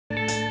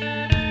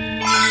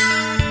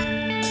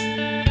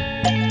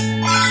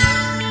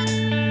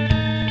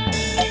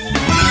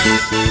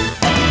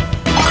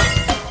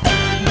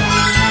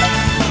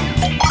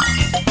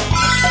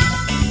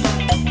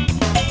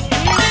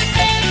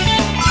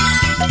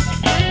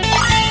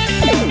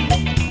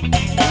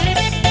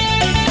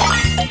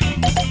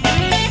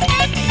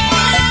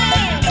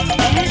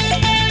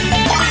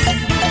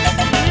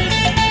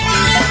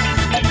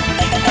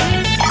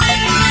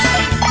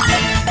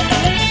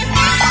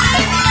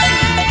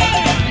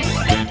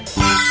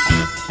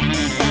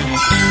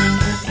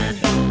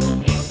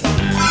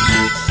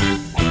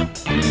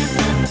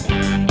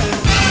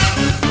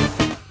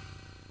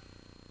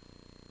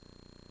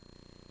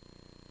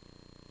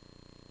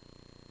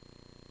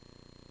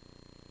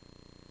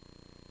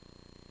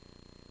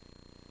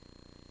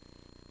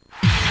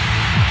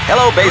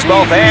Hello,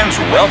 baseball fans.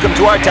 Welcome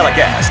to our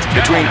telecast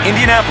between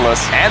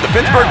Indianapolis and the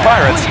Pittsburgh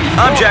Pirates.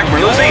 I'm Jack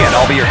Merluzzi, and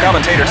I'll be your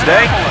commentator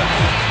today.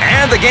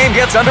 And the game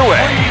gets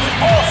underway.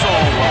 Also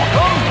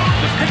welcome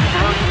the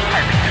Pittsburgh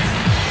Pirates.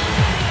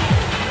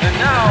 And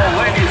now,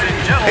 ladies and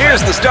gentlemen,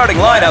 here's the starting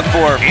lineup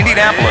for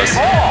Indianapolis.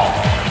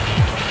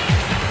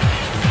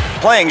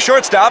 Playing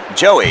shortstop,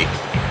 Joey.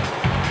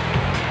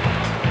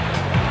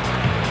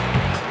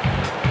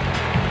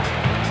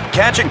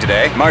 Catching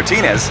today,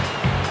 Martinez.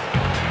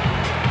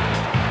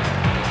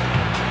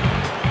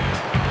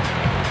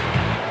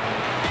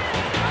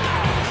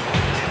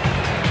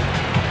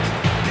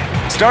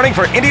 Starting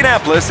for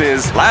Indianapolis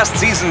is last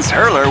season's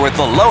hurler with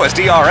the lowest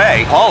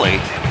ERA,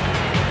 Paulie.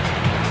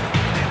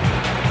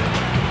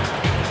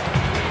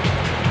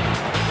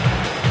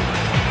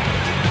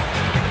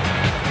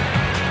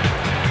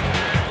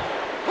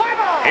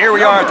 Here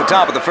we are at the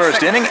top of the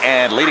first inning,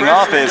 and leading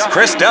off is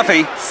Chris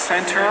Duffy.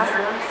 Center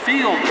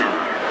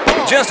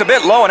fielder. Just a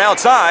bit low and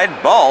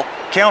outside. Ball.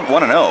 Count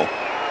 1-0.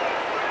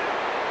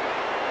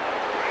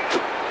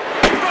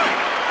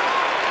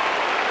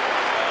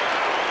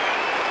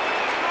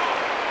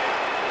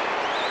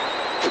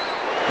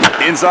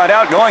 Inside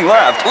out, going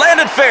left.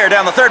 Landed fair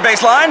down the third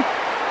base line.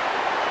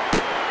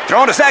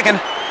 Thrown to second.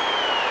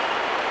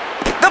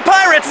 The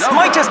Pirates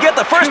might just get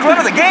the first run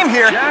of the game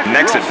here.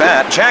 Next at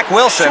bat, Jack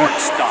Wilson.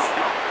 Shortstop.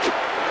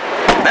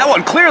 That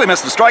one clearly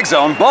missed the strike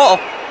zone. Ball.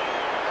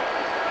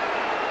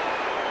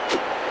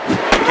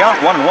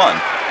 Count 1-1.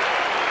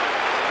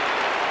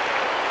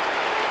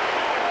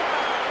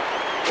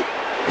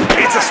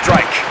 It's a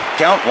strike.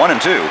 Count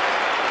 1-2.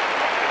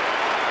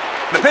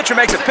 The pitcher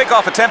makes a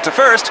pickoff attempt to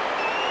first.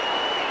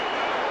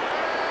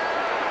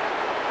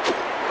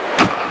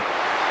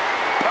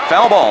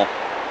 Foul ball.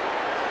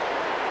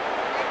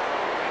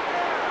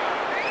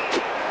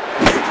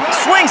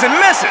 Swings and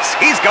misses.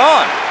 He's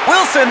gone.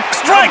 Wilson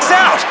strikes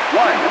out.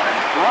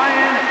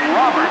 Brian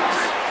Roberts,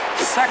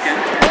 second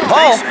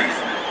Ball. baseman.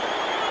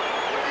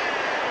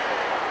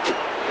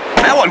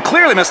 That one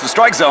clearly missed the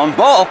strike zone.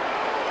 Ball.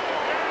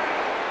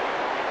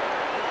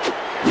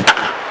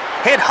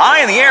 Hit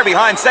high in the air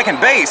behind second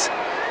base.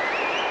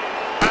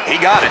 He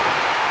got it.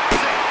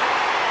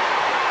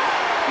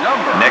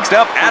 Next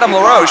up, Adam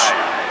LaRoche.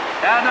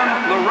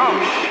 Adam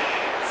LaRoche,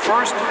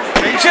 first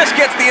baseman. Just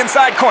gets the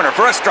inside corner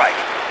for a strike.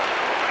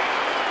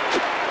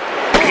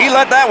 He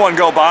let that one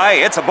go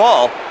by. It's a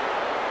ball.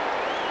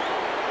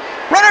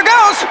 Runner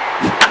goes.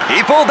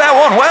 He pulled that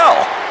one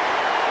well.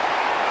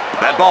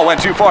 That ball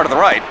went too far to the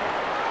right.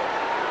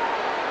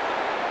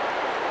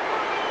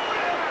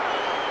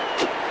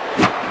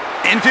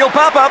 Infield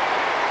pop-up.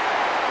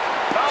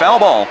 Foul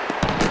ball.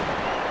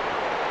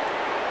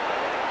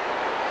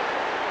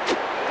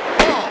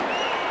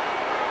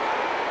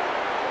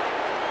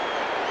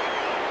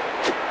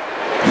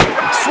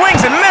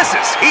 Swings and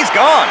misses. He's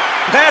gone.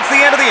 That's the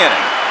end of the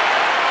inning.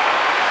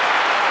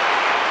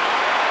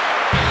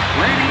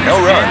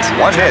 No runs,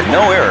 one hit,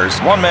 no errors,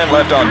 one man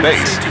left on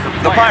base.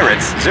 The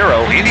Pirates,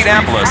 0.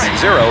 Indianapolis,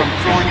 0.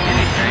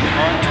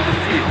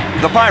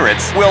 The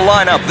Pirates will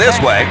line up this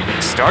way.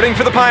 Starting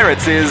for the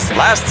Pirates is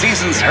last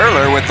season's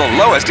hurler with the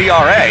lowest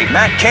ERA,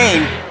 Matt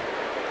Cain.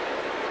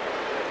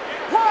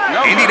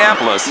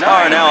 Indianapolis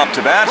are now up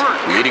to bat.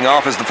 Leading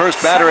off as the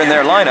first batter in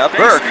their lineup,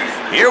 Burke.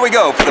 Here we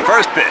go for the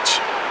first pitch.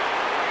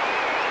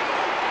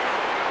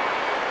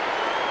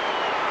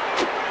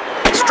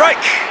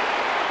 Strike.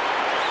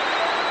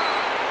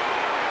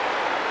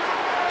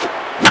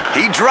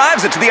 He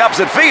drives it to the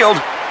opposite field.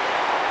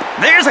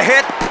 There's a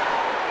hit.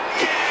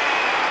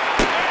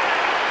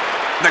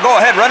 The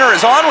go-ahead runner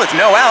is on with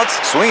no outs.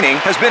 Sweeney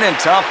has been in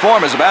top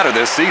form as a batter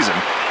this season.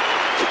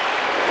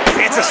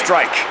 It's a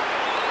strike.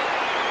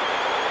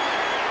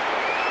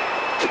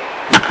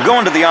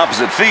 Going to the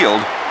opposite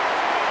field.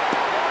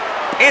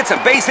 It's a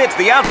base hit to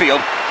the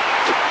outfield.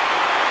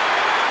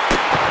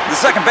 The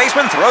second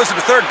baseman throws it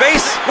to third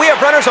base. We have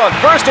runners on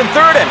first and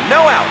third and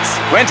no outs.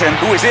 Quentin,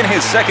 who is in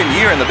his second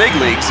year in the big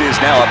leagues, is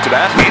now up to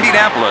bat.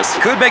 Indianapolis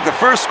could make the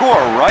first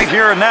score right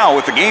here and now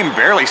with the game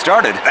barely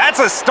started. That's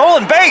a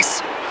stolen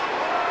base.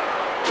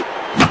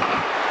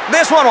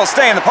 This one will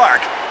stay in the park.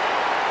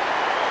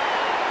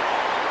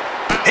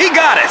 He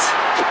got it.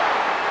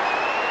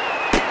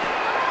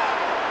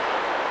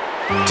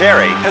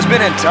 Terry has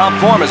been in top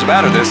form as a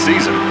batter this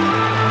season.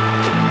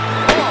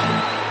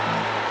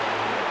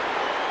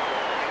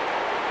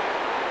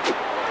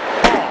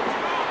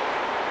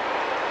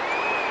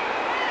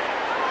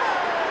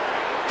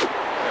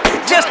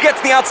 Just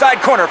gets the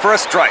outside corner for a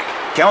strike.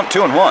 Count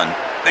 2-1.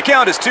 The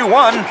count is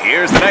 2-1.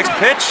 Here's the next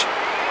pitch.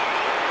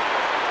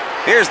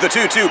 Here's the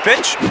 2-2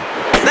 pitch.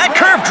 That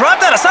curve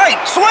dropped out of sight.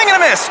 Swing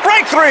and a miss.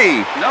 Strike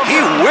 3. He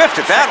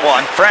whiffed at that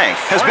one. Frank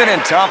has been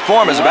in top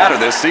form as a batter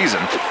this season.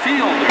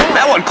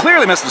 That one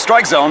clearly missed the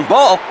strike zone.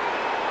 Ball.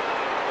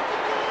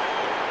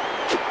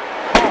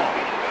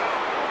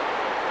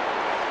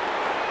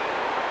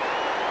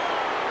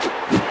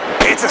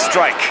 It's a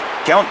strike.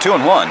 Count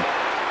 2-1.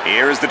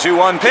 Here's the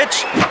 2-1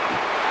 pitch.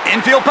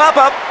 Infield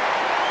pop-up.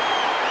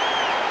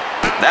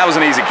 That was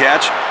an easy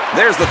catch.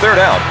 There's the third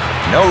out.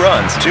 no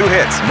runs, 2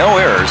 hits, no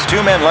errors,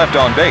 2 men left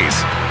on base.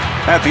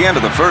 At the end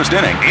of the first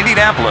inning,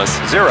 Indianapolis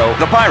 0,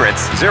 the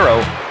Pirates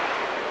 0.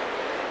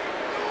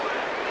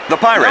 The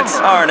Pirates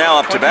are now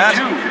up to bat.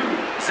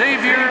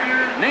 Xavier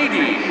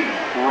Nady,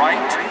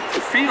 right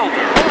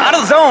fielder. Out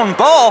of the zone,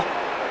 ball.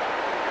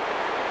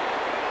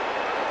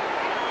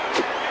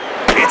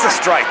 It's a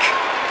strike.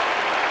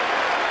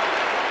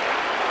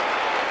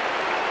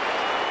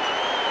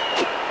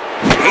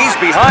 He's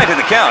behind in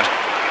the count.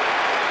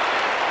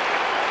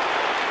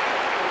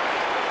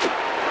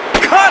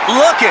 Cut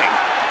looking,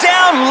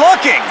 down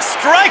looking,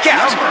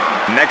 strikeout.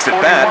 Next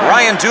at bat,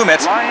 Ryan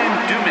Dumit. Ryan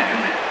Dumit,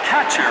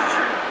 catcher.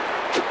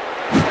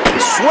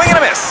 Swing and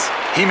a miss.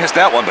 He missed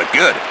that one, but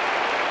good.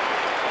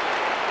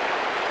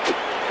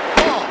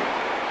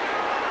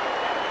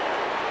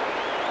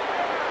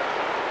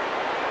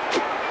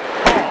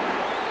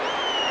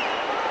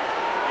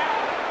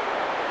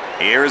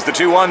 Here is the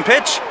 2-1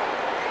 pitch.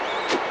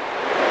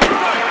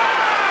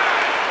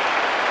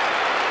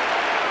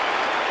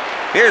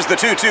 Here's the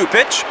 2-2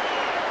 pitch.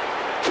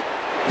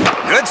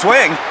 Good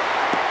swing.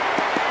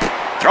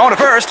 Throwing to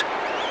first.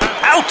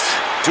 Out.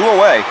 2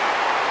 away.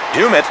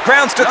 Dumit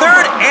grounds to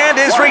third and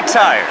is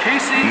retired.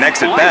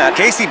 Next at bat,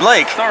 Casey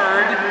Blake.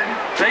 Third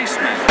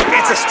baseman.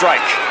 It's a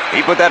strike.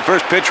 He put that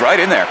first pitch right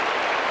in there.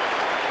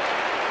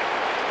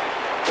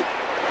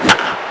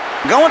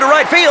 Going to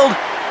right field.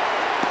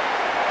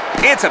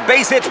 It's a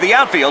base hit to the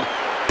outfield.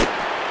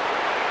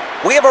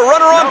 We have a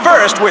runner on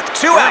first with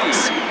 2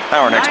 outs.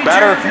 Our next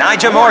batter,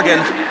 Nigel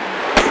Morgan.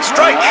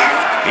 Strike.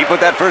 He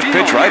put that first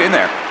pitch right in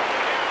there.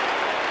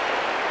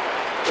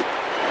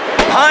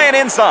 High and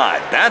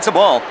inside. That's a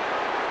ball.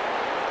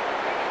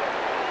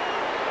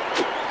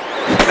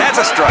 That's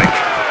a strike.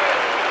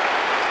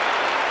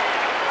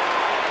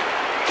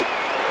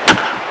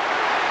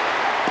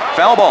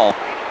 Foul ball.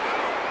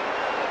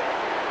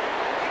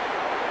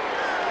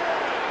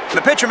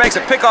 The pitcher makes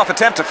a pickoff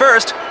attempt to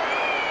first.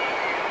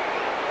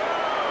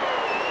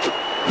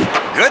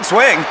 Good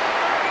swing.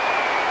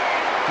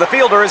 The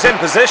fielder is in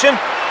position.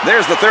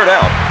 There's the third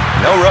out.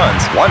 No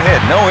runs, 1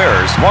 hit, no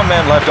errors, 1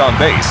 man left on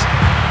base.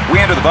 We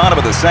enter the bottom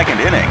of the second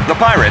inning. The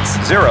Pirates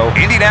 0,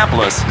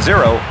 Indianapolis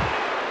 0.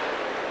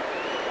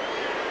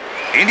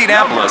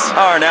 Indianapolis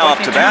are now up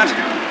to bat.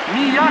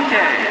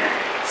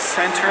 Miyake,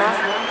 center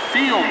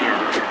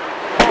fielder.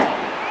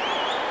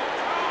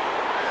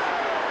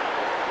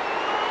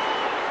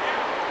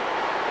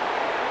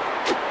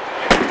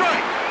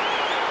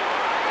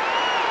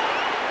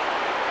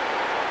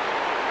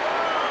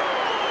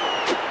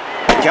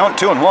 Count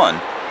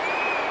 2-1.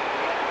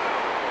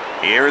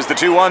 Here is the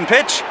 2-1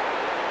 pitch.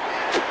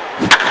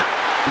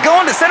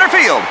 Going to center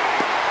field.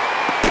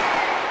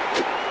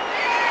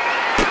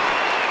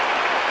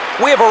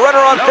 We have a runner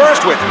on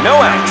first with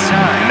no outs.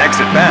 Next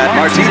at bat,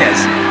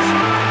 Martinez.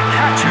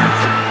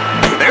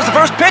 There's the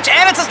first pitch,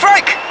 and it's a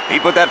strike. He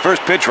put that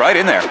first pitch right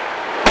in there.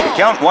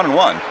 Count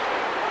 1-1.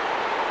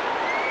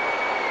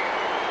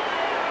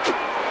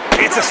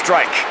 It's a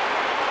strike.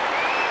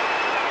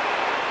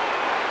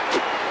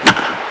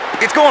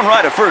 It's going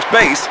right at first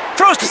base.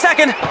 Throws to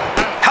second.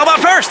 How about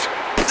first?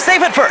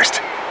 Save it first.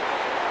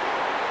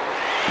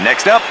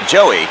 Next up,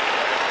 Joey.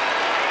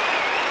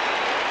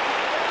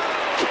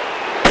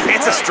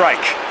 It's a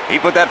strike. He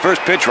put that first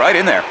pitch right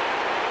in there.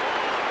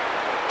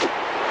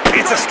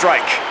 It's a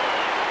strike.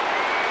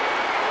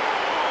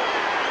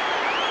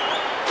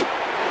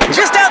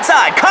 Just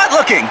outside, caught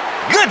looking.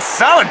 Good,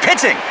 solid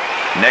pitching.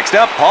 Next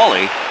up,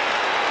 Paulie.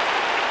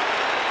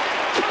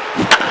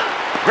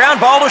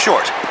 Ground ball to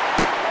short.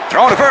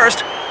 Throwing to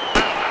first.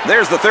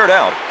 There's the third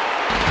out.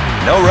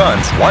 No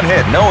runs, 1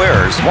 hit, no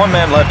errors, 1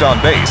 man left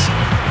on base.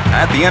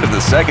 At the end of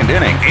the second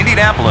inning,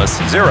 Indianapolis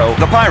 0,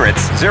 the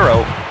Pirates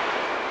 0.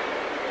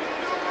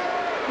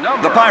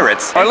 The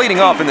Pirates are leading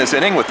off in this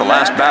inning with the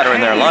last batter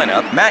in their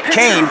lineup. Matt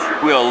Cain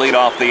will lead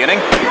off the inning.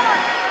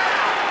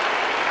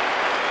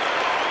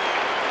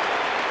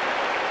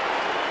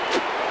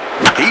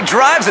 He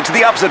drives it to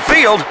the opposite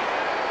field.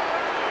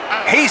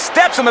 He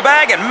steps in the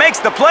bag and makes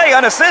the play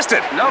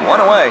unassisted. 1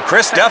 away.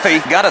 Chris Duffy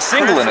got a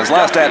single in his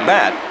last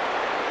at-bat.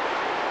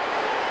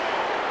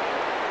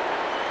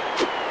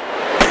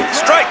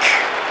 Strike.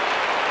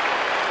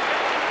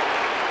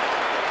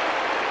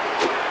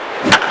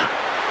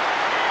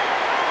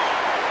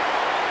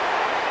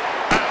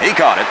 He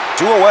caught it.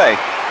 2 away.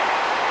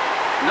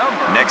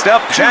 Next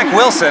up, Jack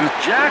Wilson.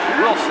 Jack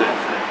Wilson.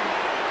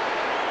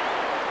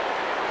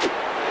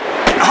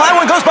 A high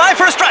one goes by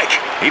for a strike.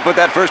 He put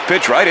that first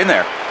pitch right in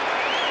there.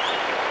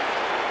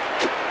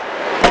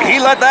 He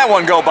let that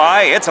one go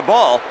by. It's a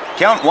ball.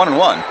 Count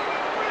 1-1.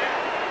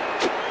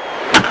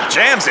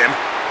 Jams him.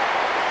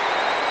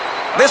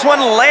 This one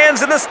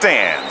lands in the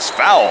stands.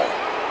 Foul.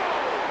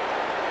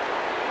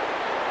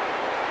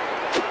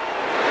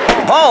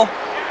 Ball.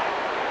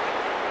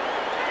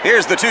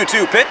 Here's the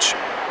 2-2 pitch.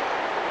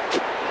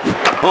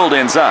 Pulled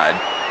inside.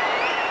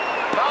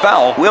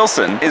 Foul.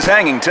 Wilson is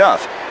hanging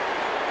tough.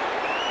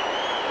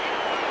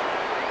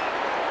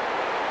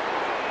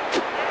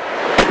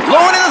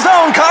 Low in the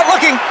zone, caught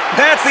looking.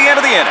 That's the end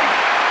of the inning.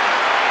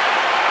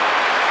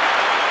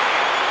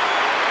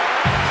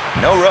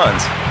 No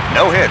runs,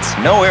 no hits,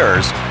 no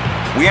errors.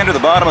 We enter the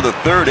bottom of the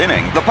third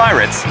inning. The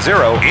Pirates,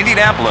 0.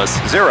 Indianapolis,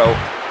 0.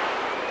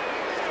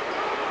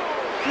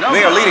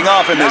 They are leading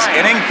off in this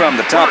inning from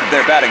the top of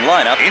their batting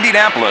lineup.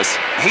 Indianapolis,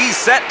 he's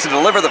set to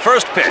deliver the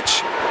first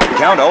pitch.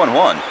 Count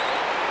 0-1.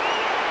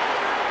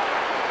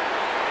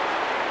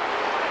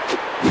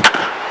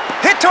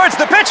 Hit towards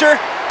the pitcher.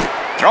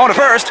 Thrown to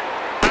first.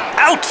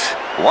 Out.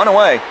 One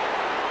away.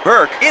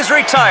 Burke is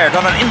retired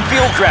on an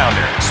infield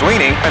grounder.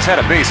 Sweeney has had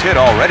a base hit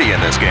already in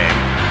this game.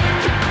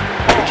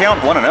 Count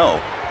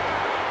 1-0.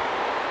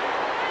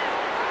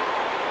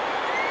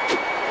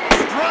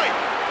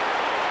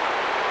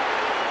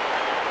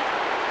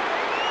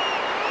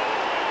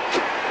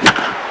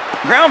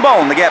 Ground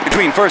ball in the gap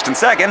between first and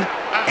second.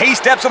 He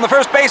steps on the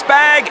first base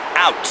bag.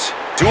 Out.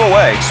 2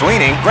 away.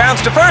 Sweeney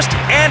grounds to first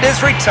and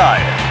is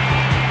retired.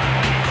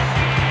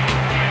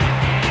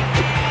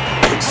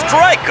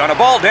 Strike on a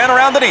ball down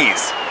around the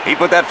knees. He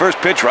put that first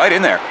pitch right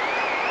in there.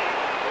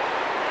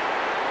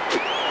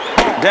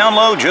 Down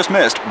low, just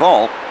missed.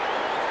 Ball.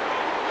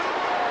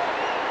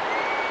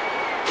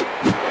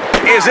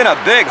 Is in a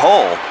big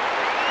hole.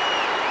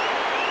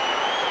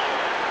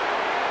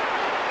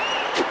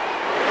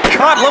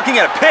 Caught looking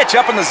at a pitch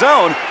up in the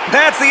zone.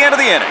 That's the end of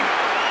the inning.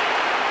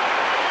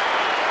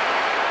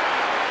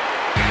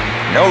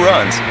 No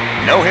runs,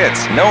 no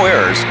hits, no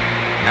errors.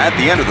 At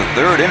the end of the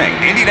third inning,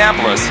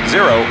 Indianapolis,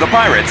 0. The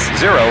Pirates,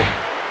 0.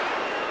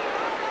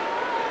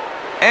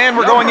 And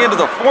we're going into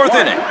the fourth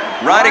inning.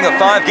 Riding a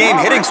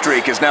 5-game hitting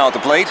streak is now at the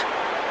plate.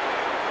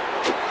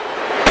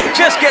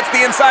 Just gets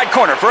the inside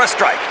corner for a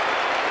strike.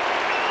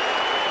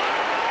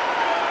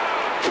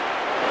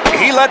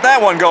 He let that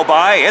one go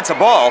by. It's a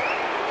ball.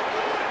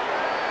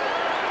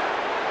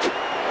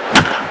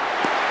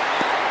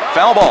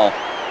 Foul ball.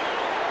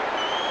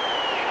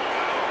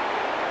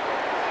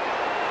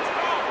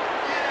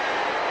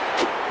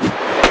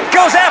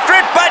 Goes after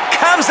it, but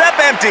comes up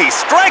empty.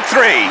 Strike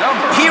 3.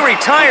 He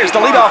retires the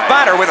leadoff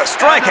batter with a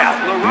strikeout.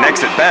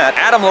 Next at bat,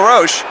 Adam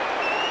LaRoche.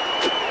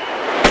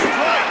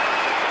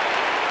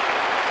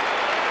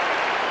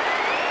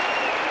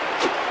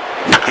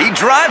 He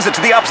drives it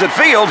to the opposite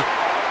field.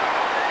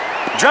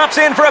 Drops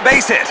in for a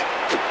base hit.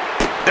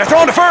 They're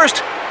thrown to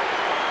first.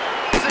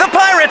 The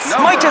Pirates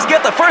might just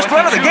get the first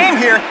run of the game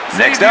here.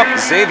 Next up,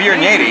 Xavier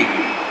Nady.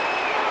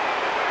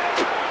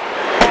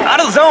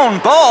 Out of the zone,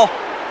 ball.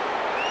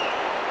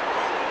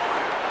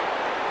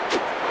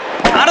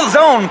 Out of the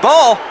zone,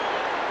 ball.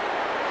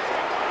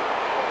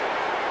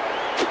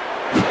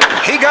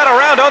 He got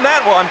around on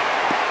that one.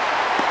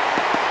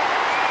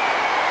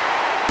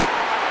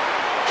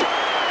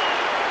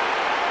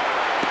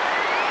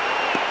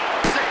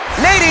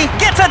 Nady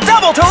gets a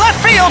double to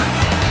left field.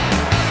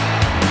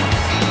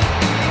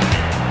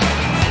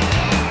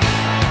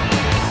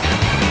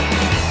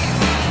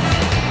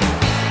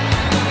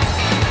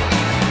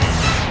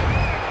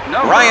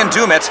 Ryan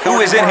Dumet, who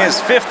is in his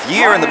 5th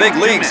year in the big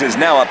leagues, is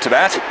now up to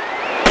bat.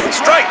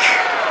 Strike!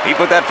 He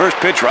put that first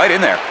pitch right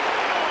in there.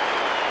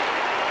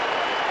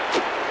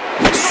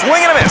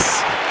 Swing and a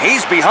miss.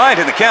 He's behind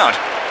in the count.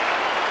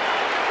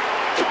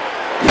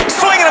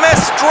 Swing and a miss.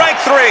 Strike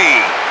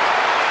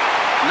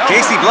 3.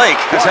 Casey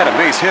Blake has had a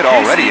base hit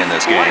already in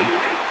this game.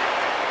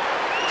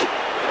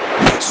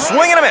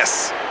 Swing and a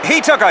miss. He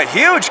took a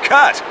huge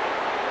cut.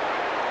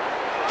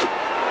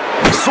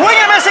 Swing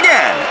and a miss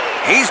again.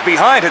 He's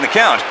behind in the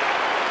count.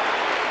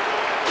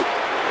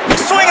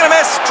 Swing and a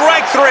miss,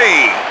 strike 3.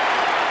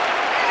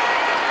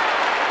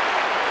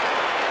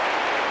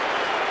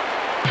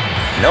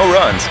 No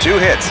runs, 2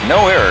 hits,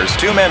 no errors,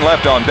 2 men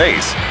left on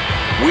base.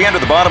 We enter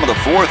the bottom of the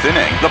 4th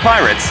inning. The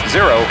Pirates,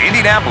 0.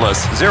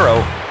 Indianapolis,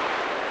 0.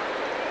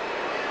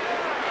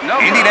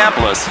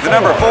 Indianapolis, the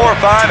number 4,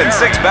 5, and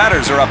 6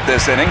 batters are up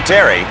this inning.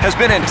 Terry has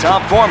been in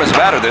top form as a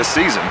batter this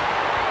season.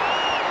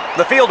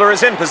 The fielder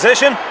is in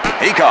position.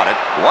 He caught it.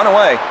 1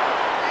 away.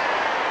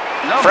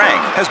 Frank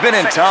has been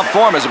in top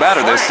form as a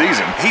batter this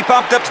season. He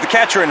popped up to the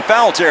catcher in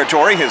foul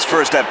territory his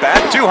first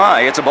at-bat. Too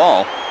high, it's a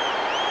ball.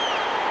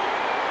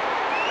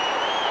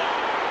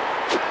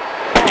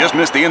 Just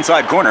missed the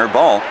inside corner,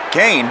 ball.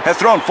 Kane has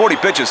thrown 40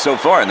 pitches so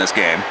far in this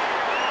game.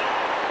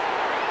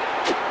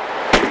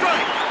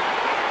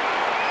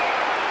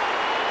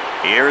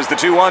 Here's the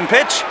 2-1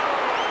 pitch.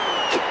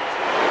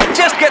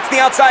 Just gets the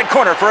outside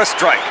corner for a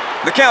strike.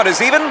 The count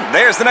is even.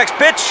 There's the next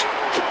pitch.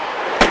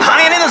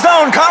 High and in the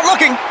zone, caught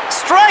looking.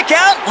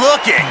 Strikeout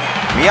looking.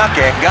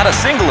 Miyake got a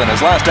single in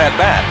his last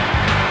at-bat.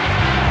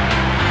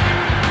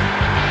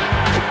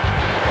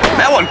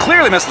 That one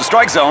clearly missed the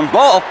strike zone.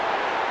 Ball.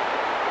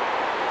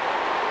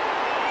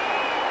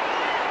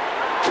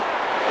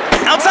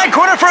 Outside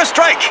corner for a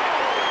strike.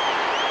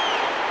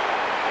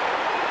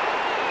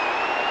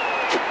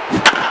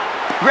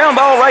 Ground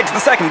ball right to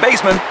the second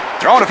baseman.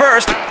 Thrown to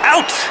first.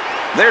 Out.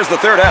 There's the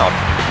third out.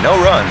 No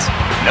runs,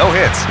 no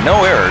hits,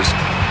 no errors.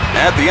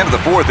 At the end of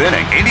the 4th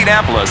inning,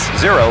 Indianapolis,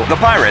 0. The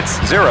Pirates,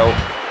 0.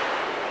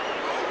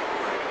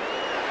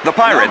 The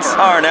Pirates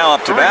are now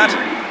up to bat.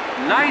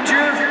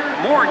 Niger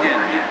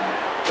Morgan.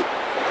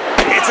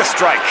 It's a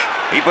strike.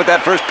 He put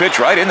that first pitch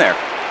right in there.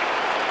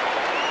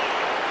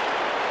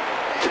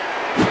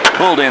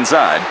 Pulled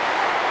inside.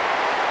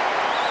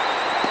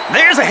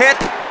 There's a hit.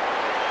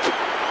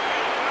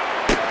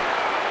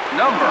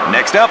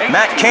 Next up, 18,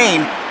 Matt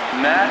Cain.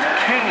 Matt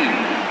Cain.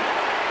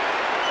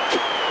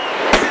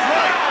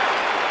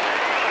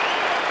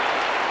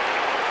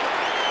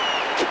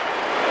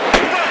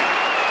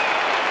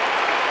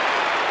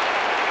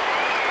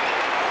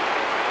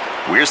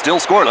 We're still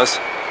scoreless.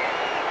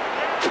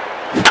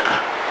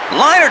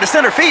 Liner to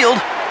center field.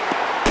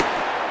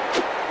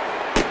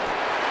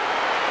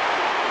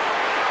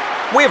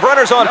 We have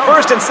runners on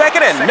first and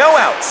second and no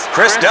outs.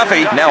 Chris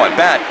Duffy, now at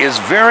bat, is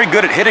very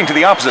good at hitting to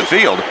the opposite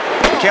field.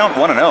 Count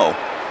 1-0.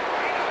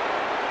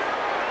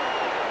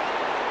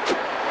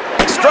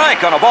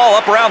 Strike on a ball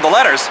up around the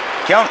letters.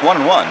 Count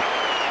 1-1.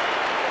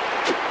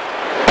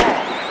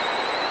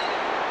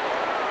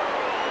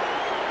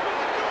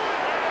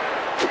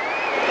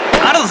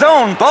 Out of the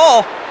zone,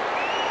 ball.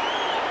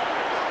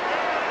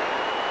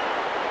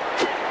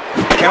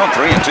 Count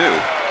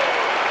 3-2.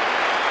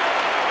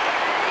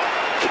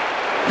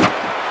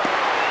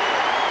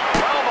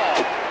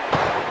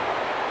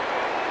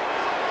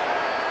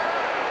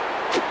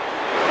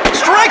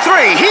 Strike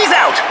three, he's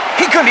out.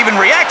 He couldn't even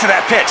react to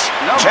that pitch.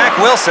 Jack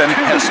Wilson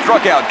has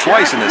struck out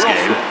twice in this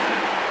game.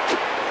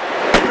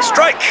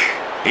 Strike.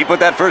 He put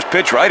that first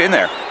pitch right in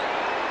there.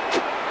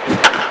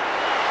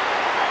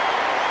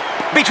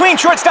 Between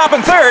shortstop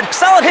and third,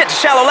 solid hit to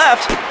shallow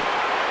left.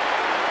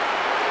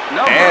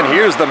 And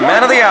here's the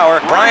man of the hour,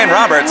 Brian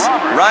Roberts,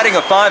 riding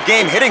a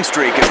 5-game hitting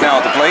streak, is now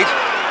at the plate.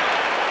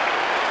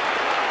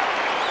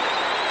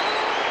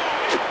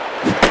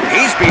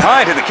 He's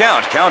behind in the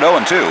count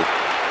 0-2.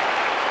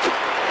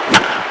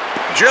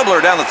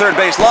 Dribbler down the third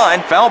base line,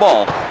 foul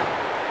ball.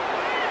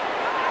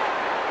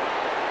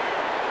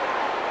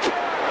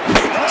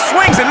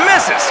 Swings and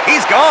misses,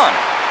 he's gone.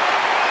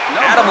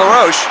 Adam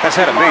LaRoche has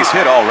had a base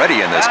hit already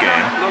in this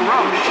game.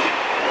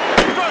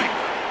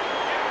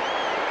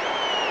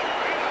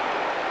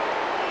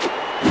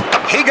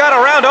 He got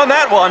around on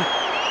that one.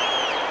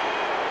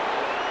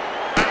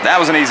 That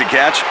was an easy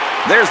catch.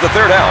 There's the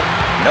third out.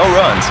 No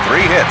runs,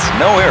 3 hits,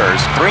 no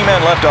errors, 3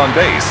 men left on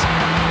base.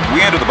 We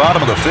enter the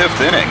bottom of the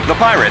 5th inning. The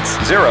Pirates,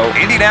 0.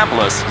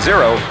 Indianapolis,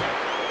 0.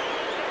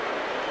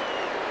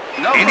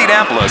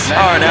 Indianapolis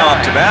are now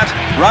up to bat.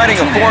 Riding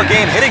a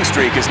 4-game hitting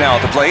streak is now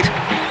at the plate.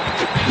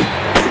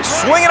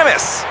 Swing and a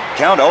miss.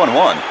 Count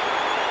 0-1.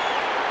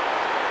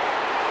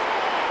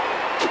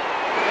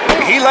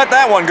 He let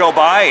that one go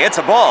by. It's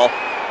a ball.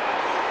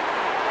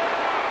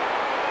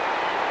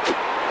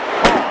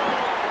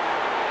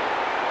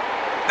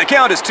 The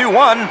count is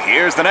 2-1.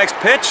 Here's the next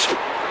pitch.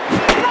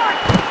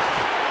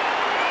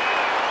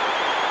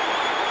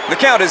 The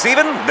count is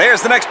even.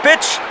 There's the next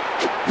pitch.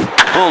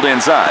 Pulled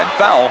inside.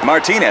 Foul.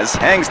 Martinez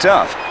hangs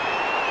tough.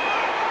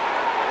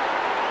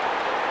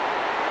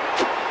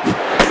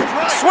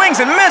 Swings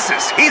and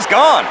misses. He's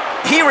gone.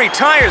 He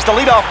retires the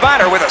leadoff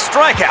batter with a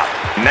strikeout.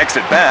 Next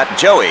at bat,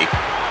 Joey.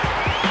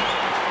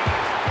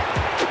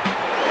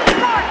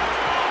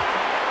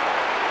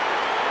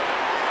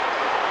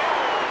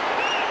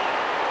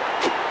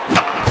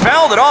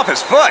 Fouled it off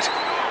his foot.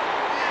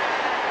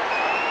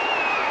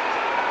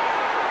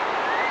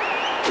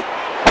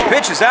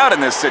 Pitch is out in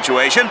this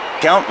situation.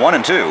 Count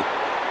 1-2.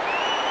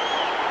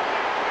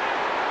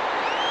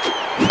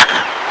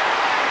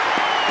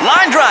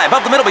 Line drive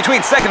up the middle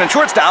between second and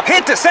shortstop.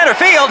 Hit to center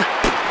field.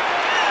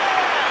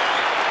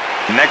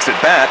 Next at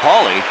bat,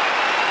 Paulie.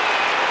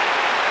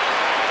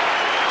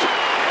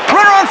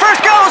 Runner on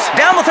first goes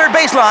down the third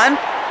baseline.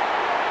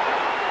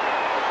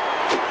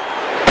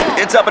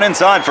 It's up and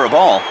inside for a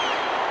ball.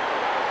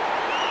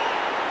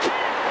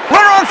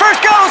 Runner on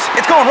first goes.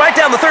 It's going right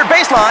down the third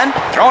baseline.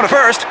 Throwing to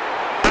first.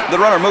 The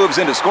runner moves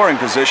into scoring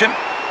position.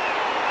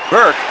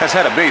 Burke has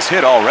had a base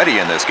hit already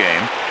in this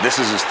game. This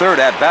is his 3rd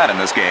at-bat in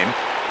this game.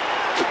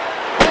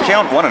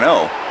 Count 1-0.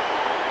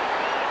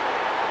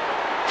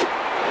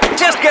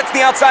 Just gets the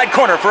outside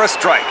corner for a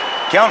strike.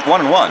 Count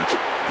 1-1.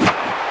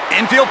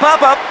 Infield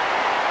pop-up.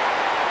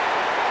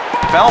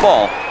 Foul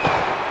ball.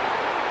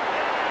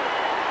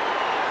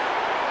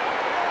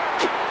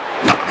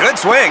 Good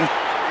swing.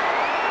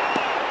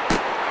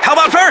 How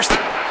about first?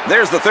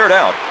 There's the third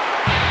out.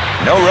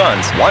 No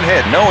runs, 1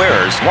 hit, no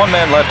errors, 1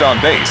 man left on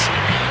base.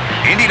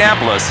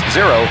 Indianapolis,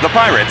 0. The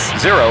Pirates,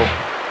 0.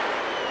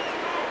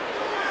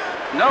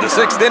 The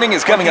 6th inning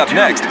is coming up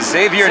next.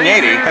 Xavier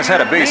Nady has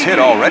had a base hit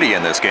already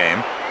in this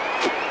game.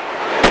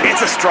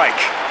 It's a strike.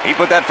 He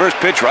put that first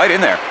pitch right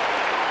in there.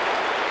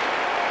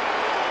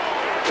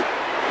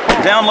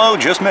 Down low,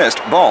 just missed.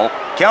 Ball.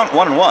 Count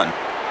 1-1.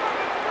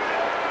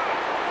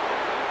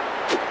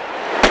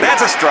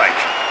 That's a strike.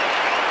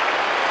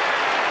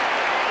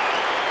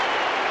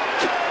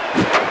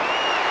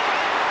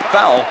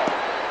 Foul.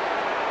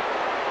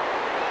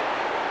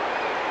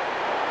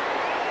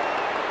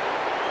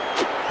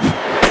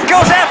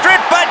 Goes after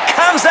it, but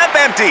comes up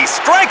empty.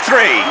 Strike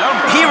 3.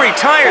 He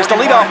retires the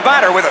leadoff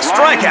batter with a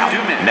strikeout.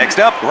 Next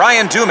up,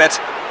 Ryan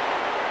Dumit.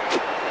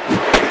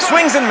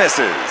 Swings and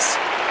misses.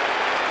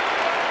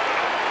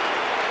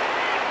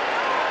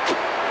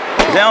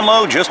 Down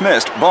low, just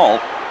missed. Ball.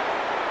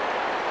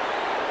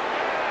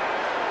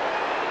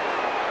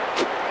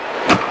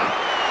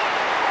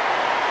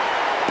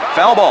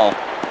 foul ball.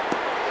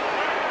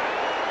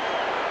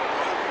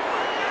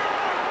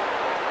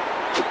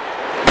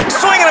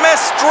 Swing and a miss,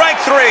 strike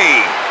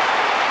three.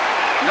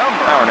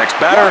 Our next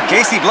batter,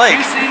 Casey Blake.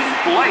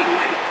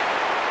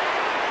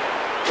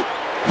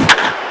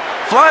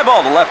 Fly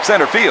ball to left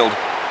center field.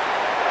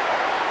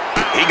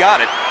 He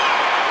got it.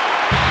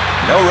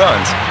 No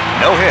runs,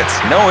 no hits,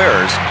 no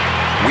errors.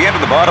 We enter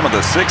the bottom of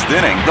the 6th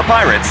inning. The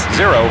Pirates,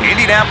 0.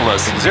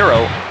 Indianapolis,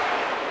 0.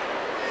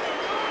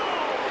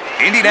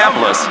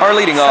 Indianapolis are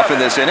leading off in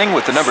this inning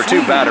with the number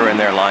 2 batter in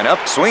their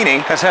lineup. Sweeney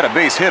has had a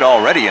base hit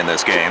already in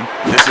this game.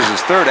 This is his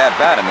 3rd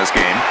at-bat in this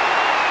game.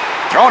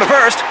 Throwing to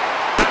first.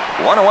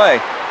 1 away.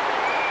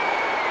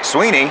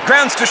 Sweeney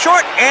grounds to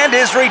short and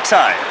is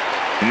retired.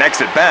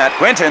 Next at bat,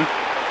 Quinton.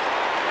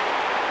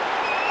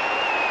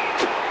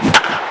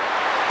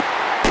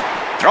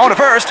 Throwing to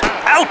first.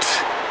 Out.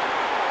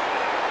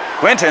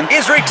 Quinton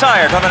is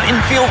retired on an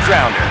infield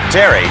grounder.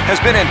 Terry has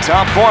been in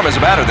top form as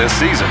a batter this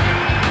season.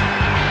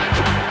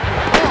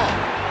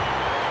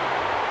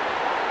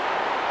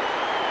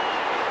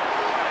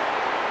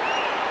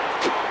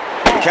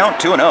 Count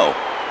 2-0.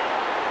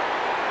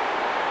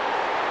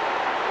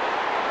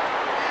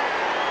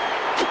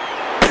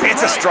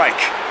 It's a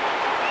strike.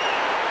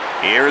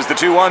 Here is the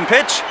 2-1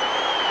 pitch.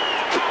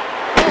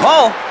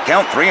 Ball.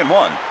 Count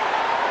 3-1.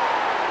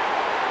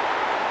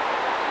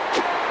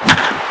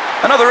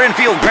 Another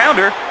infield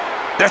grounder.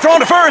 They're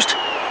throwing to first.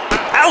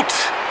 Out.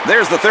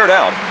 There's the 3rd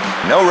out.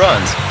 No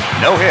runs,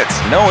 no hits,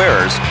 no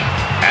errors.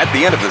 At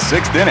the end of the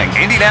 6th inning,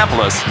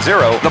 Indianapolis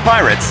 0, the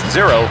Pirates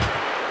 0.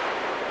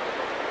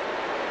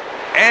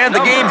 And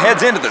the game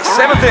heads into the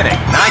 7th inning.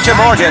 Nigel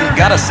Morgan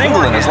got a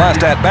single in his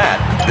last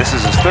at-bat. This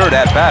is his 3rd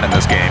at-bat in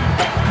this game.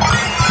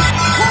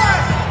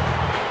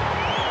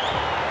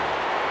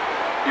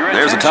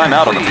 There's a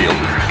timeout on the field.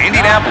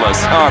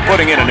 Indianapolis are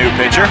putting in a new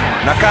pitcher.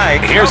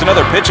 Nakai, here's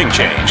another pitching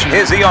change.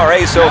 His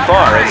ERA so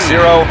far is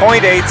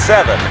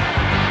 0.87.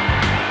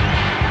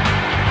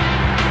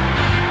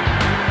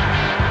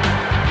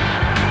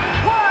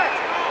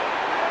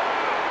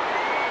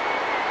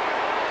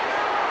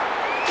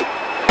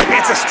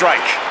 It's a strike.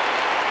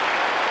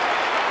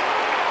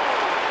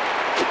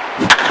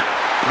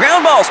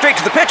 Ground ball straight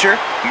to the pitcher.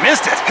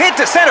 Missed it. Hit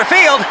to center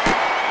field.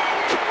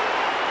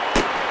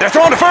 They're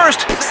throwing to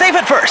first. Safe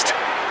at first.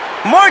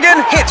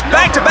 Morgan hits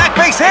back-to-back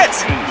base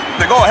hits.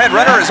 The go-ahead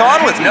runner is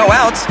on with no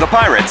outs. The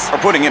Pirates are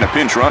putting in a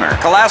pinch runner.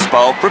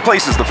 Calaspo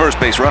replaces the first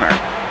base runner.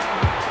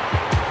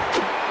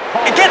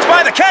 It gets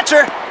by the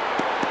catcher.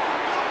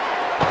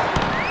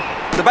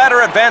 The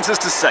batter advances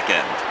to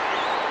second.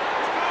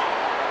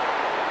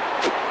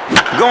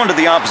 Going to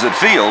the opposite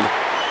field.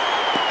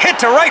 Hit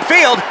to right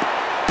field.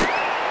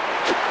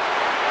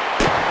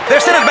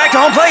 They're sending it back to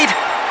home plate.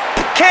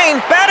 Kane,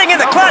 batting in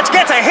the clutch,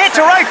 gets a hit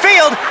to right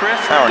field.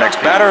 Our next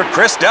batter,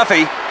 Chris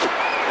Duffy.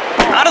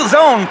 Out of the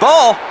zone,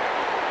 ball.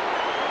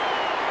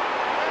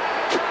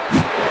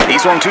 He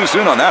swung too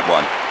soon on that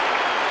one.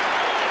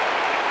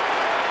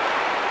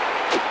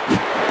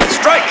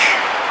 Strike.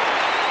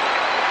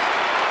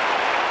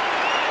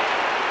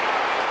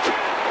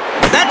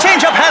 That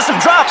changeup has some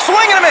drop.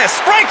 Swing and a miss.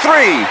 Strike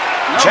 3.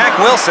 Jack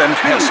Wilson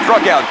has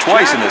struck out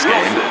twice in this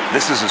game.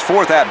 This is his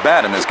 4th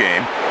at-bat in this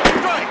game.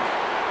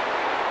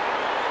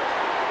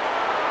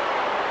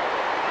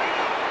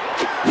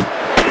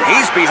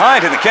 He's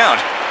behind in the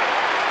count.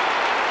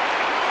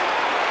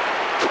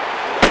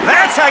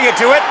 That's how you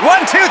do it. 1,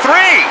 2,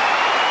 3.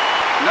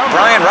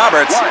 Brian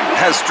Roberts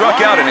has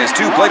struck out in his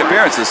 2 plate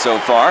appearances so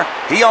far.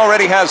 He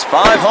already has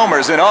 5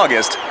 homers in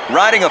August.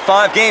 Riding a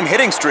 5-game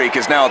hitting streak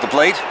is now at the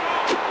plate.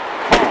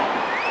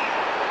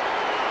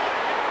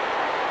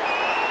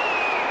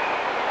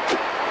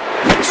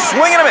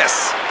 Swing and a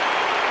miss.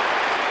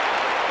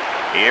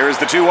 Here is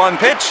the 2-1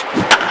 pitch.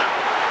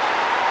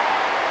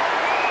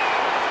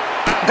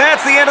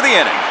 That's the end of the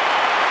inning.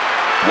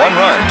 1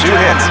 run, 2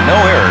 hits, no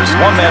errors,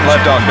 1 man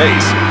left on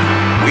base.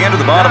 We enter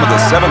the bottom of the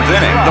 7th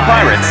inning. The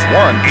Pirates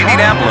 1,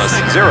 Indianapolis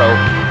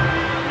 0.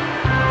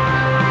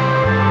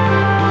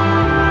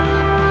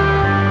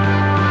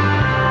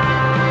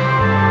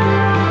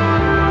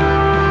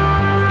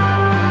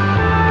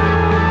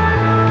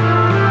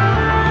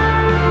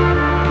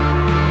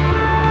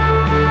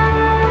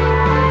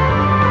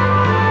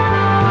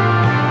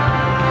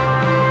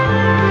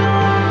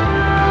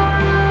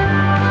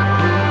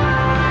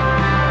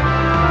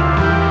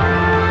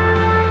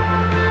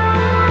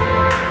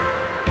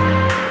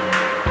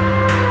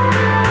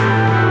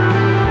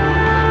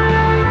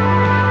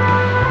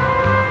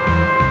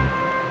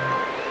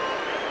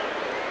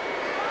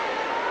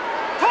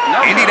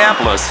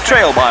 Indianapolis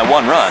trail by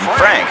 1 run.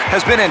 Frank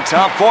has been in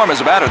top form as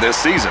a batter this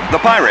season. The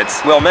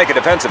Pirates will make a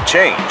defensive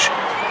change.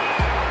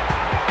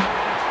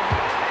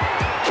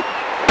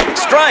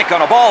 Strike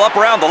on a ball up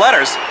around the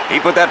letters. He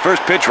put that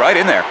first pitch right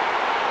in there.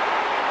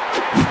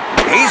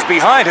 He's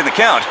behind in the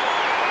count.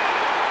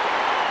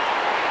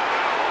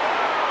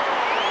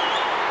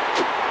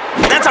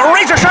 That's a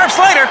razor-sharp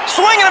slider.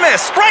 Swing and a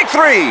miss. Strike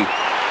 3.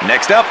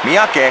 Next up,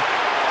 Miyake.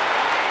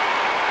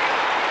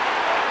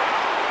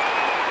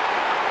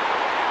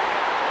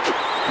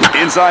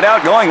 Inside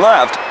out, going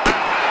left.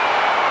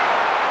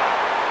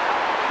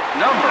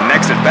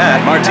 Next at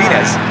bat,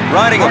 Martinez,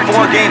 riding a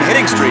 4-game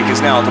hitting streak,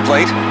 is now at the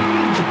plate.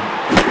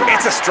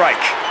 It's a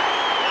strike.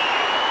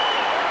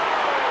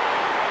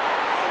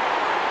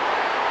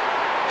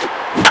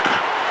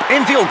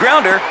 Infield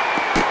grounder.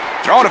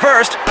 Thrown to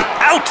first.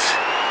 Out!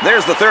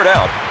 There's the third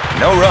out.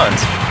 No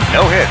runs,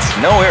 no hits,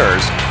 no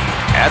errors.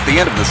 At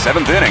the end of the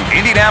 7th inning,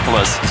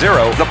 Indianapolis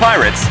 0, the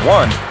Pirates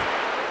 1.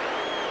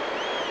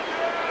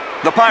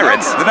 The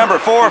Pirates, the number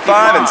 4,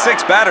 5, and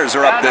 6 batters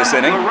are up this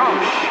inning.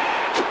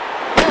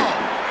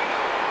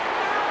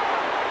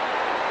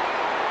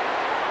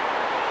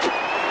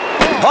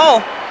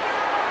 Paul.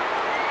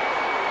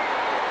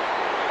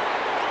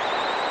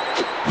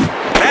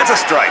 That's a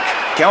strike.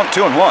 Count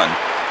 2-1.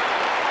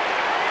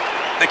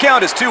 The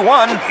count is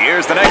 2-1.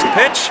 Here's the next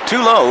pitch.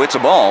 Too low. It's a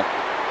ball.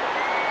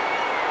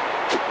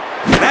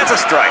 That's a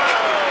strike.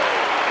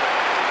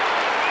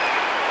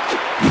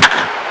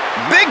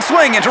 Big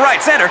swing into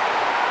right center.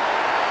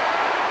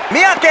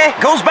 Miyake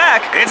goes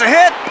back. It's a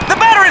hit. The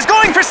batter is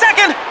going for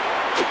second.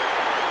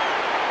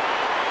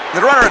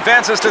 The runner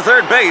advances to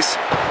third base.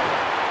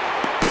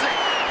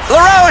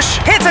 LaRoche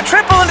hits a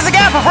triple into the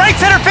gap of right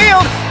center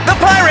field. The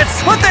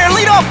Pirates put their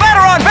leadoff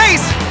batter on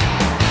base.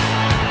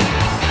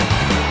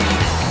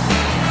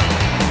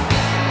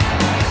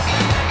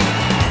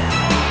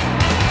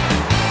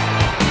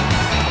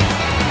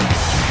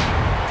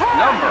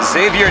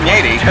 Xavier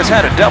Nady has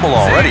had a double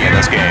already in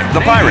this game.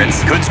 The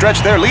Pirates could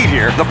stretch their lead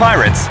here. The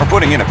Pirates are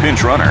putting in a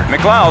pinch runner.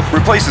 McLeod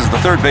replaces the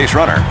third base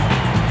runner.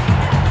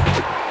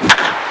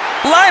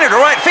 Liner to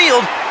right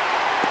field.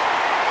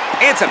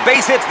 It's a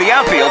base hit to the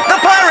outfield. The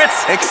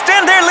Pirates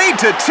extend their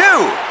lead to 2.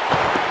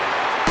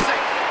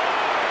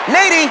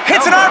 Nady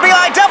hits an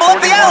RBI double up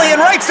the alley in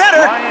right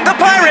center. The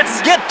Pirates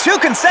get 2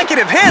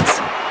 consecutive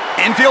hits.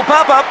 Infield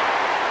pop-up.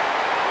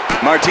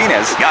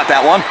 Martinez got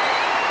that one.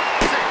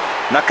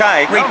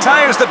 Nakai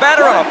retires the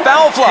batter on a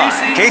foul fly.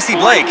 Casey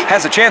Blake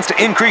has a chance to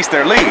increase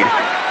their lead.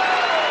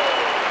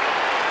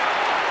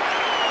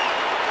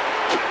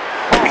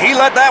 He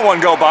let that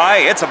one go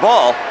by. It's a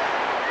ball.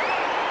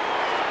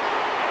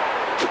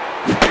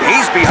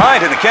 He's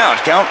behind in the count.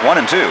 Count 1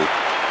 and 2.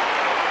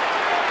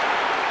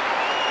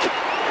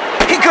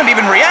 He couldn't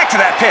even react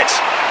to that pitch.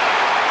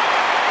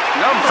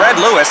 Fred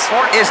Lewis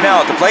is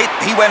now at the plate.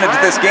 He went into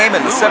this game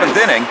in the 7th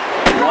inning.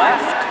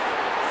 Left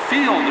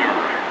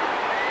fielder.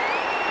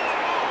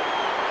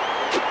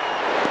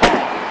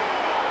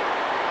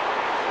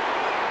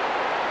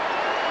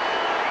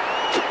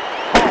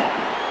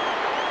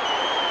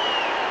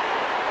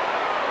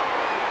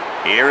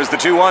 Here's the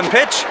 2-1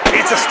 pitch.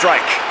 It's a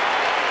strike.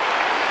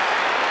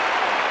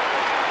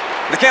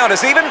 The count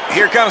is even.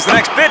 Here comes the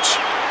next pitch.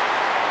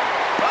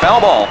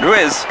 Foul ball.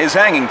 Ruiz is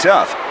hanging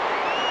tough.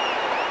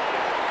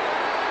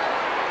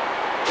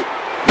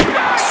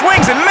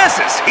 Swings and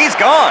misses. He's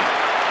gone.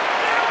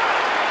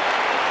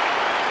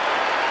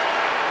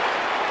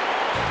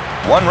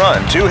 1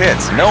 run, 2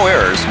 hits, no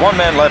errors, 1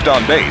 man left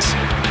on base.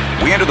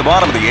 We enter the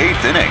bottom of the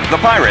 8th inning. The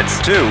Pirates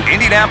 2,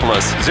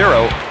 Indianapolis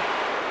 0.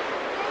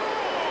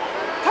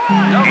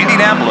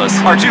 Indianapolis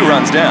are 2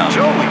 runs down.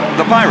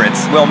 The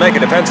Pirates will make a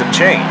defensive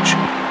change.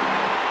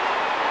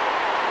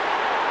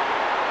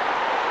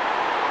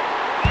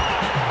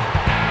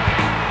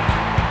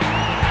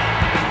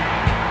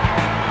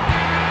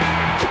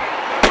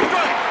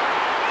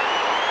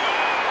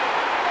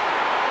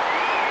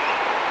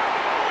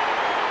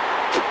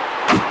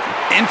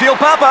 Infield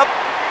pop-up.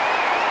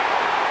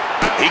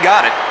 He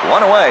got it.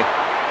 1 away.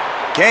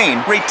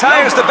 Kane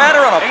retires the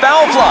batter on a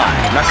foul fly.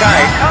 Nakai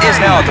is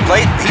now at the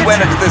plate. He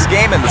went into this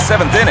game in the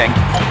 7th inning.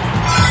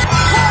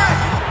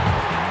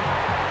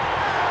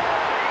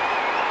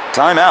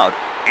 Timeout.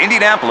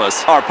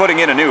 Indianapolis are putting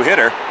in a new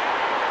hitter.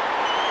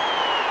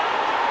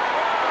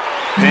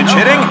 Pinch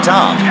hitting,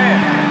 Tom.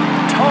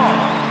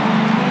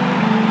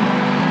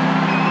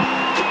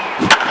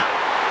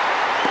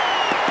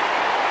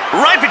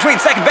 Right between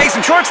second base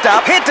and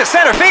shortstop. Hit to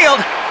center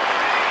field.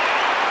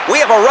 We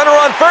have a runner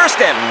on first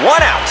and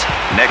 1 out.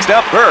 Next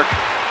up, Burke.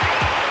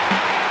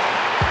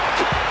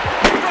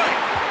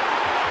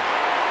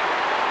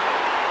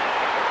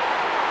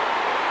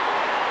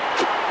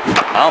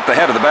 Out the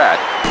head of the bat.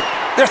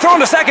 They're thrown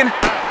to second.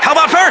 How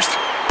about first?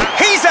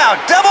 He's out.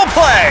 Double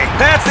play.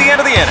 That's the end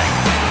of the inning.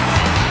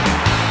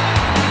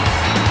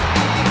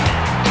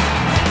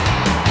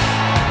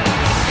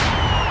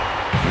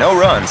 No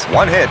runs,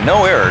 1 hit,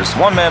 no errors,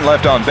 1 man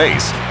left on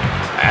base.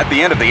 At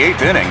the end of the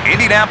 8th inning,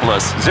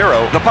 Indianapolis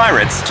 0, the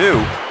Pirates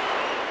 2.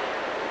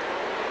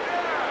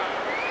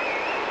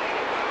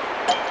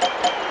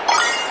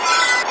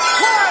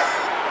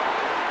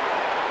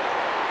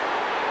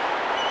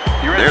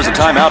 There's a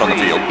timeout on the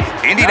field.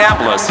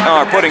 Indianapolis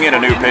are putting in a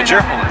new pitcher.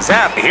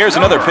 Zap, here's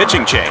another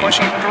pitching change.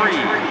 23,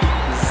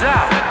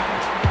 Zap.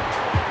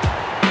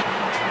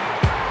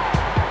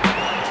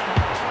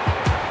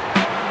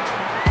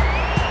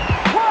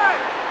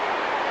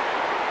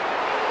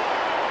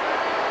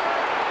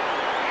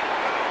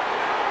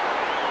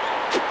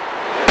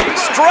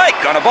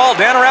 Strike on a ball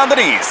down around the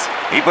knees.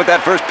 He put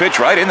that first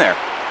pitch right in there.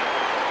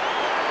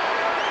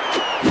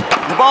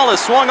 The ball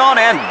is swung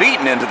on and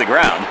beaten into the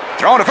ground.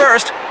 Thrown to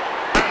first.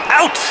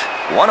 Out.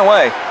 One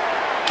away.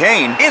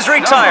 Kane is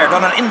retired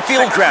on an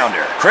infield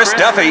grounder. Chris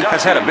Duffy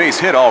has had a base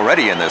hit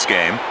already in this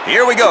game.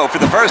 Here we go for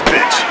the first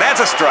pitch.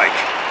 That's a strike.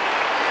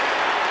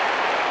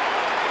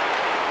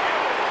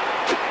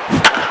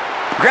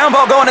 Ground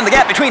ball going in the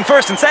gap between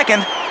first and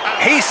second.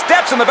 He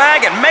steps in the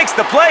bag and makes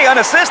the play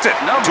unassisted.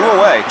 2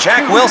 away.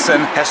 Jack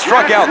Wilson has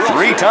struck out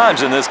 3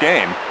 times in this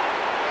game.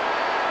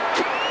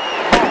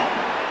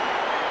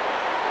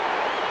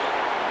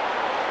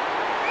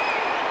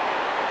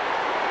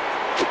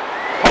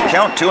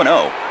 Count 2-0.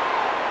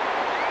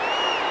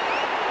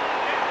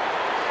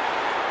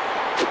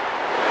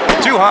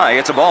 Too high,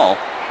 it's a ball.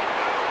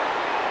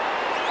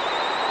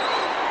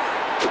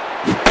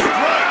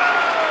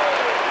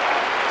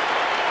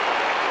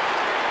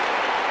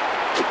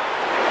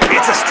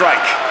 It's a strike.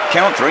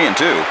 Count 3-2.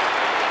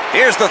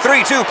 Here's the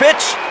 3-2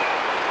 pitch.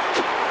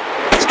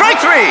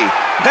 Strike 3.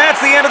 That's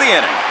the end of the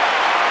inning.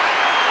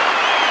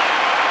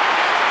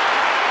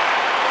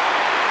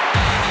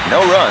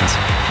 No runs,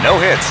 no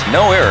hits,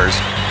 no errors.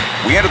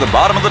 We enter the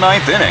bottom of the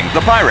 9th inning.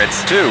 The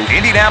Pirates 2,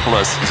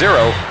 Indianapolis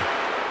 0.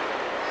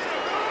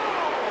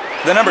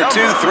 The number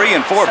 2, 3,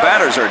 and 4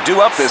 batters are due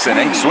up this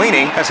inning.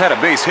 Sweeney has had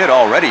a base hit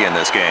already in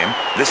this game.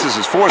 This is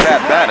his 4th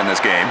at-bat in this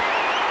game.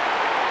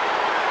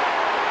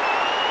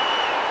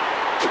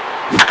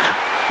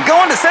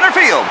 Going to center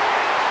field.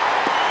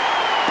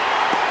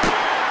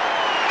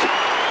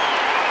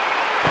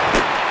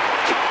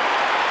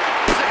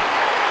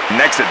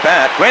 Next at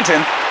bat, Quentin.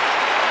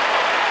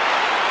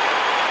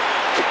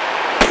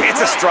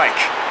 It's a strike.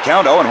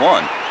 Count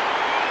 0-1.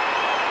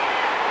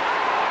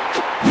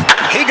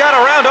 He got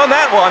around on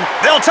that one.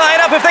 They'll tie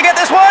it up if they get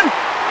this one.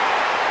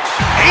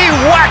 He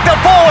whacked the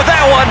ball with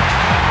that one.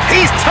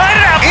 He's tied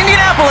it up.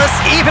 Indianapolis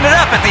even it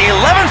up at the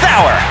 11th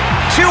hour.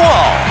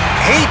 2-all.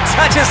 He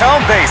touches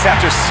home base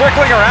after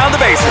circling around the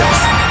bases.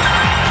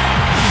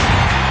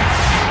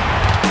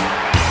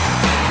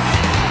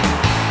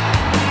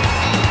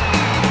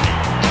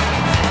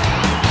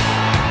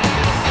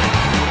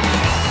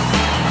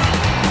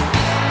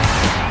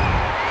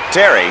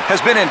 Terry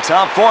has been in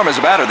top form as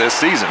a batter this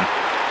season.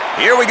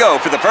 Here we go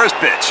for the first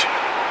pitch.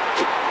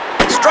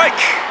 Strike!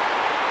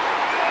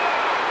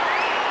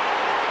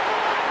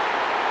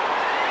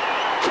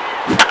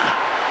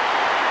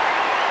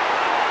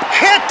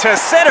 Hit to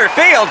center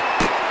field.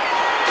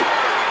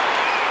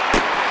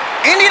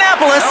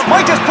 Indianapolis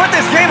might just put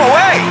this game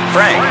away.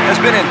 Frank has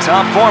been in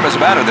top form as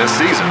a batter this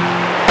season.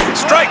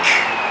 Strike!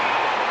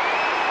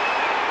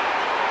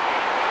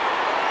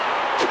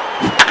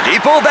 He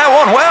pulled that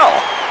one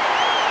well.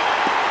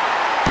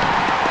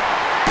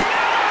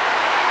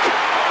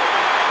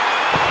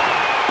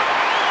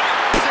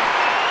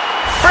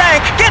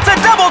 Frank gets a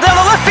double down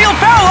the left field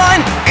foul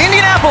line.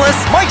 Indianapolis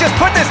might just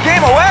put this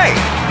game away.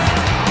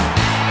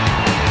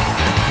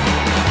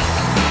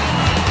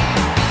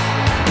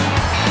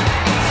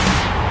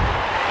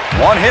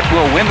 One hit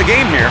will win the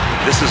game here.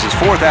 This is his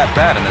 4th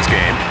at-bat in this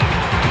game.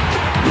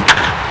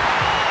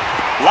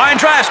 Line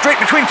drive straight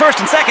between first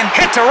and second.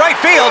 Hit to right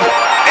field.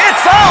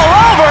 It's all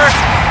over.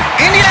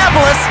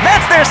 Indianapolis,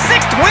 that's their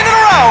 6th win in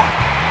a row.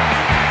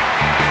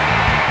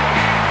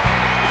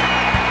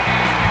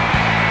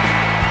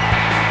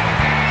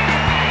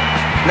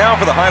 Now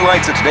for the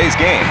highlights of today's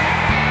game.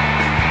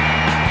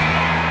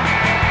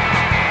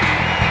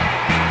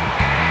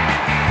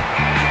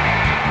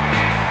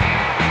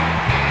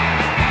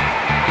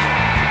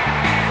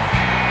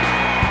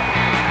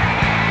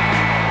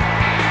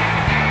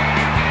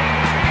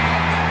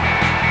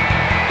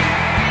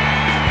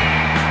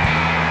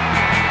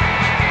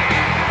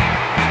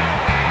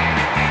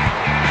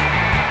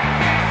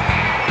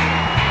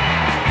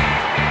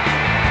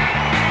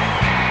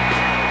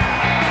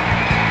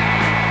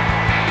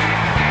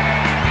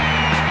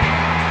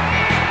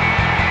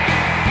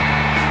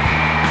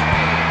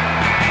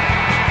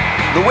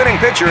 The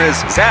winning pitcher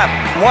is Zapp,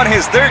 won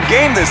his 3rd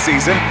game this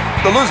season.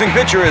 The losing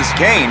pitcher is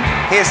Kane,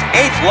 his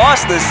 8th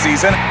loss this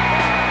season.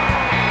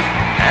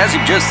 As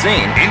you've just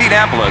seen,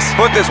 Indianapolis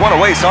put this one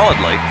away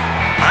solidly.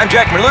 I'm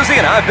Jack Merluzzi,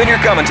 and I've been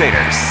your commentator.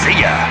 See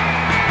ya.